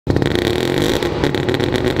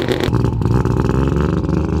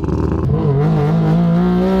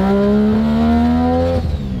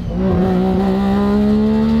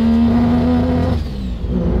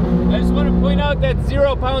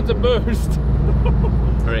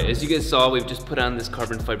All right, as you guys saw, we've just put on this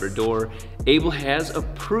carbon fiber door. Abel has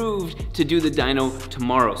approved to do the dyno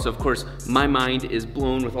tomorrow. So of course, my mind is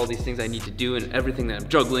blown with all these things I need to do and everything that I'm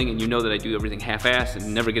juggling, and you know that I do everything half-assed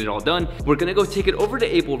and never get it all done. We're gonna go take it over to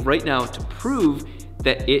Abel right now to prove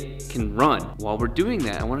that it can run. While we're doing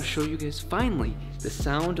that, I wanna show you guys finally the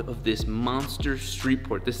sound of this monster street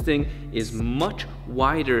port. This thing is much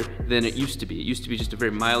wider than it used to be. It used to be just a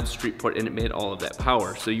very mild street port, and it made all of that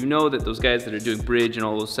power. So you know that those guys that are doing bridge and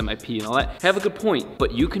all those semi-P and all that have a good point,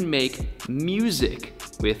 but you can make music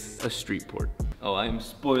with a street port. Oh, I am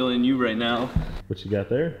spoiling you right now. What you got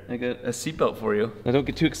there? I got a seatbelt for you. Now don't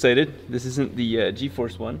get too excited. This isn't the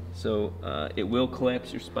G-Force one, so it will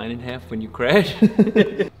collapse your spine in half when you crash.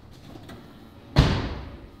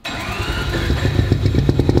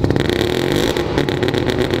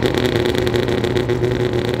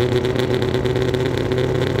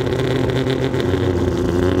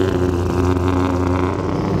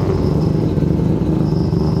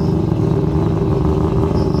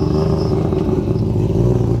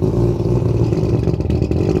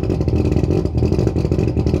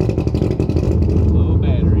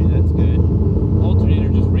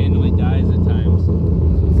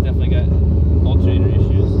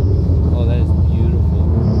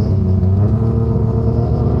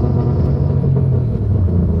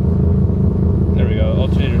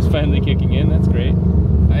 Finally kicking in, that's great.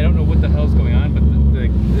 I don't know what the hell's going on, but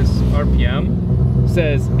this RPM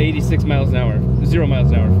says 86 miles an hour, 0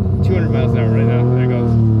 miles an hour, 200 miles an hour right now. There it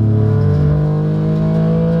goes.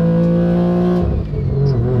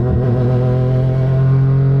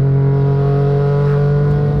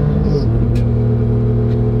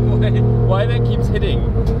 Why that keeps hitting?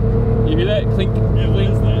 You hear that clink? Yeah, what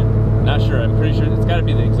is that? Not sure, I'm pretty sure it's gotta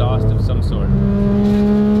be the exhaust of some sort.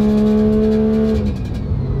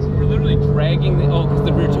 Dragging the, oh, because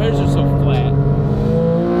the rear tires are so flat.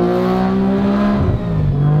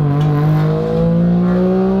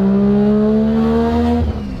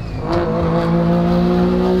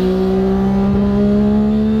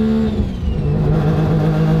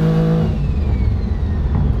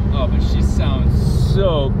 Oh, but she sounds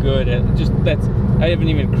so good at just, that's, I haven't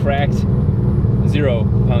even cracked 0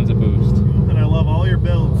 pounds of boost. And I love all your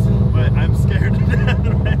builds, but I'm scared to death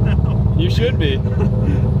right now. You should be.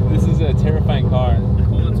 This is a terrifying car. The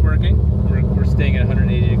coolant's working. We're staying at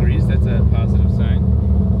 180 degrees. That's a positive sign.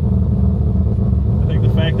 I think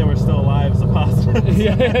the fact that we're still alive is a positive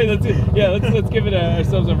sign. let's give it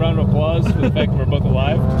ourselves a round of applause for the fact that we're both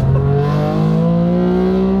alive.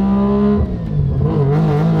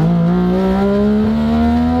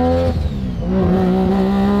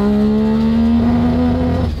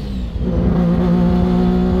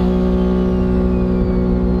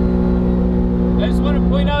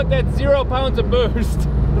 That's 0 pounds of boost.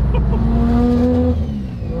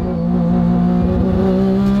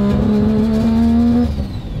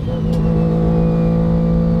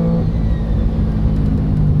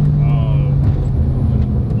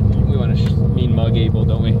 We want to mean mug Abel,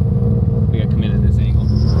 don't we? We got to come in at this angle.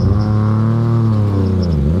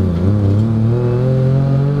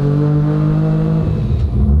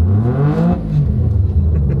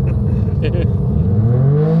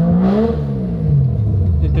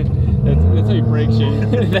 That's how you brake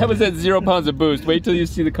shit. That was at 0 pounds of boost. Wait till you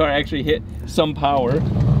see the car actually hit some power. That's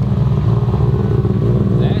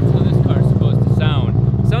how this car's supposed to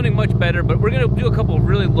sound. Sounding much better, but we're gonna do a couple of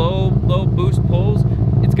really low boost pulls.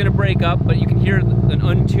 It's gonna break up, but you can hear an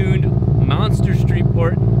untuned monster street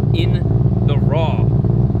port in the raw.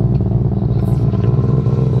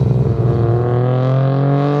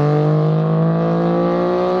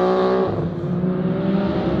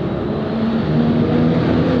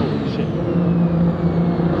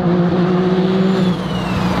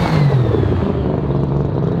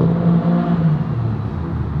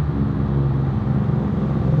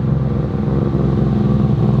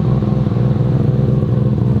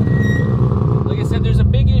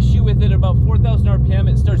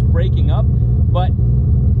 It starts breaking up, but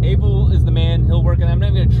Abel is the man. He'll work on it. I'm not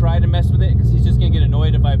even gonna try to mess with it because he's just gonna get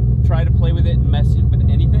annoyed if I try to play with it and mess with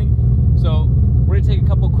anything. So we're gonna take a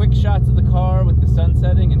couple quick shots of the car with the sun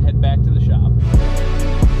setting and head back to the shop.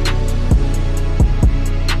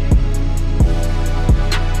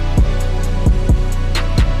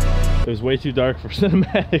 It was way too dark for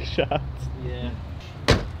cinematic shots. Yeah.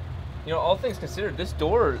 You know, all things considered, this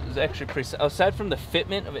door is actually pretty, aside from the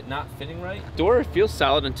fitment of it not fitting right, door feels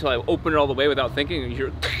solid until I open it all the way without thinking and you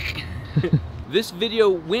hear This video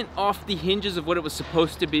went off the hinges of what it was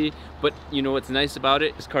supposed to be, but you know what's nice about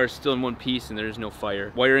it? This car is still in one piece and there's no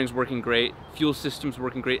fire. Wiring's working great, fuel system's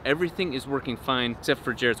working great, everything is working fine except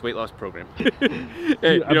for Jarrett's weight loss program.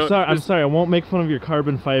 Hey, Dude, I'm sorry, I won't make fun of your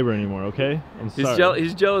carbon fiber anymore, okay? I'm sorry.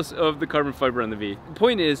 He's jealous of the carbon fiber on the V. The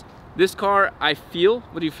point is, this car, I feel,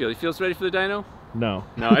 what do you feel? You feel it's ready for the dyno? No.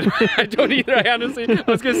 No, I don't either. I honestly, I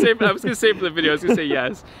was gonna say for the video, I was gonna say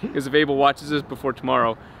yes, because if Abel watches this before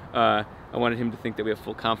tomorrow, I wanted him to think that we have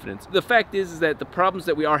full confidence. The fact is that the problems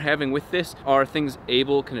that we are having with this are things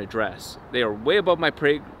Abel can address. They are way above my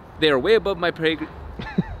pay. They are way above my pay.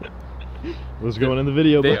 Those are going in the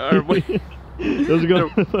video. They are way. Those are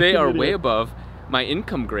going. They are way above my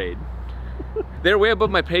income grade. They're way above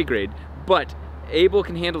my pay grade, but Abel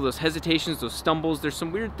can handle those hesitations, those stumbles. There's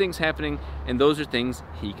some weird things happening, and those are things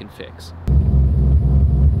he can fix.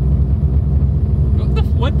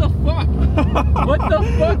 What the fuck? What the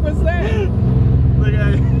fuck was that?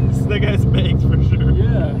 The guy's baked for sure.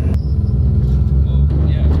 Yeah. Oh,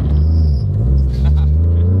 yeah.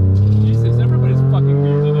 Jesus, everybody's fucking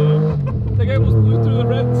weird today. The guy almost blew through the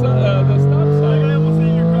stop sign. The guy almost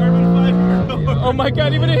hit your carbon fiber door. Oh my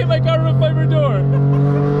god, even hit my carbon fiber door.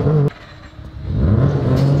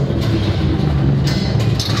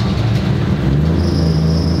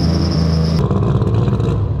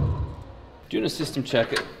 Doing a system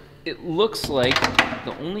check, it looks like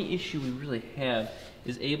the only issue we really have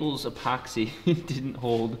is Abel's epoxy didn't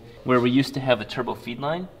hold where we used to have a turbo feed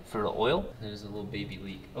line for the oil. There's a little baby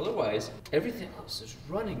leak. Otherwise, everything else is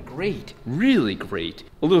running great, really great.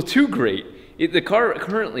 A little too great. The car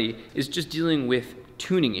currently is just dealing with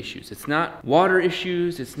tuning issues. It's not water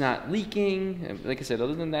issues, it's not leaking. Like I said,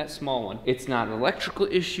 other than that small one, it's not electrical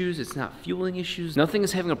issues, it's not fueling issues. Nothing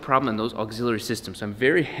is having a problem on those auxiliary systems, so I'm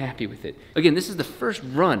very happy with it. Again, this is the first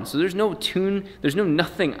run, so there's no tune, there's no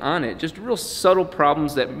nothing on it, just real subtle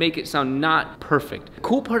problems that make it sound not perfect. The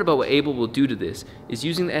cool part about what Abel will do to this is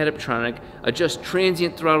using the Adaptronic, adjust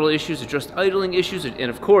transient throttle issues, adjust idling issues, and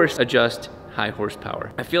of course, adjust high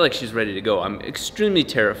horsepower. I feel like she's ready to go. I'm extremely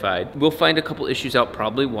terrified. We'll find a couple issues out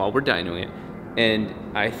probably while we're dynoing it, and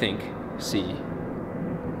I think see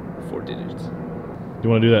 4 digits. Do you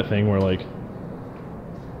want to do that thing where like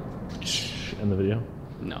end the video?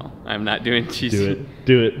 No, I'm not doing GC. Do it.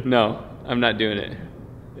 Do it. No, I'm not doing it.